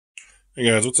Hey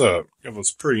guys, what's up? I have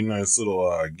this pretty nice little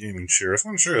gaming chair. I just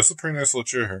want to show you, it's a pretty nice little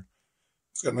chair here.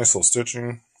 It's got nice little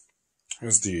stitching.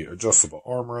 Here's the adjustable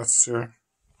armrests here.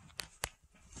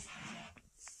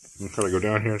 I'm going to go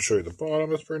down here and show you the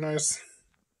bottom. It's pretty nice.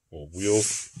 Little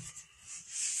wheels.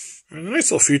 And a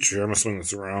nice little feature here. I'm going to swing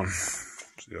this around.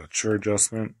 See a chair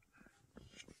adjustment.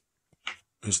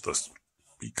 There's the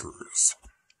speakers.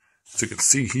 So you can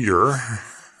see here,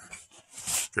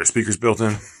 there's speakers built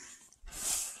in.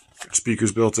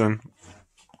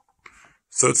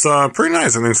 So it's pretty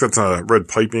nice. I think it's got red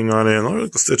piping on it, and I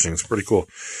like the stitching. It's pretty cool.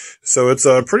 So it's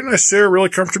a pretty nice chair, really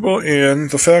comfortable, and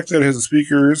the fact that it has the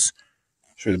speakers.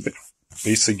 Show you the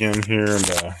base again here, and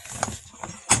kind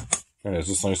of has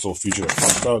this nice little feature that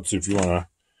pops out. So if you want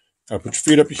to put your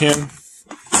feet up, you can.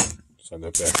 Slide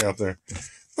that back out there.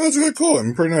 But it's really cool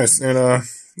and pretty nice, and a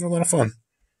lot of fun.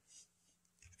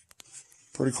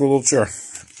 Pretty cool little chair.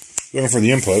 Looking for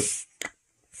the input.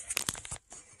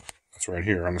 It's right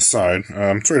here on the side. It's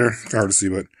right here. It's hard to see,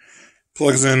 but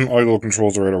plugs in. All your little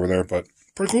controls are right over there. But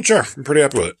pretty cool chair. I'm pretty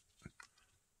happy with it.